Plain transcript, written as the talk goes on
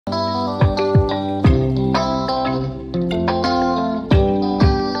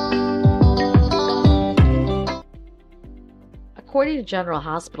according to General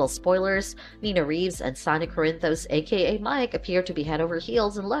Hospital spoilers, Nina Reeves and Sonny Corinthos, aka Mike, appear to be head over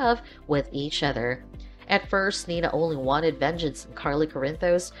heels in love with each other. At first, Nina only wanted vengeance on Carly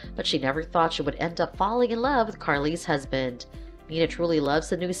Corinthos, but she never thought she would end up falling in love with Carly's husband. Nina truly loves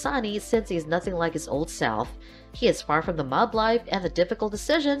the new Sonny since he is nothing like his old self. He is far from the mob life and the difficult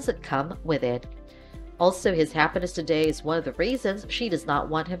decisions that come with it. Also, his happiness today is one of the reasons she does not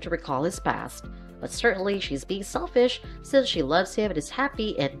want him to recall his past. But certainly she's being selfish since she loves him and is happy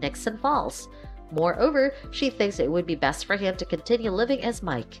in Nixon Falls. Moreover, she thinks it would be best for him to continue living as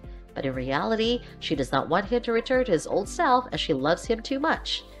Mike. But in reality, she does not want him to return to his old self as she loves him too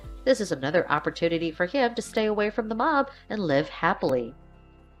much. This is another opportunity for him to stay away from the mob and live happily.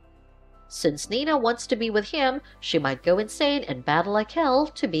 Since Nina wants to be with him, she might go insane and battle like hell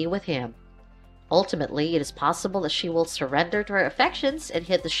to be with him. Ultimately, it is possible that she will surrender to her affections and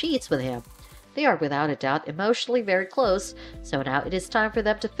hit the sheets with him. They are without a doubt emotionally very close, so now it is time for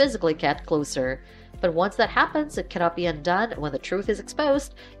them to physically get closer. But once that happens, it cannot be undone, and when the truth is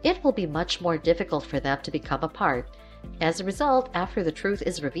exposed, it will be much more difficult for them to become apart. As a result, after the truth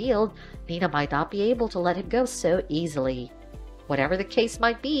is revealed, Nina might not be able to let him go so easily. Whatever the case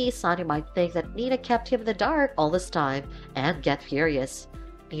might be, Sonny might think that Nina kept him in the dark all this time and get furious.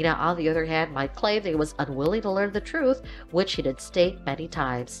 Nina, on the other hand, might claim that he was unwilling to learn the truth, which he did state many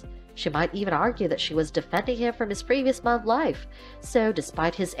times. She might even argue that she was defending him from his previous mob life. So,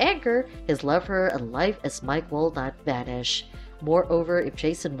 despite his anger, his love for her and life as Mike will not vanish. Moreover, if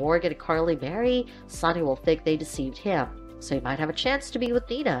Jason Morgan and Carly marry, Sonny will think they deceived him, so he might have a chance to be with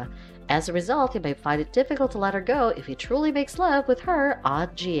Nina. As a result, he may find it difficult to let her go if he truly makes love with her on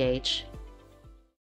GH.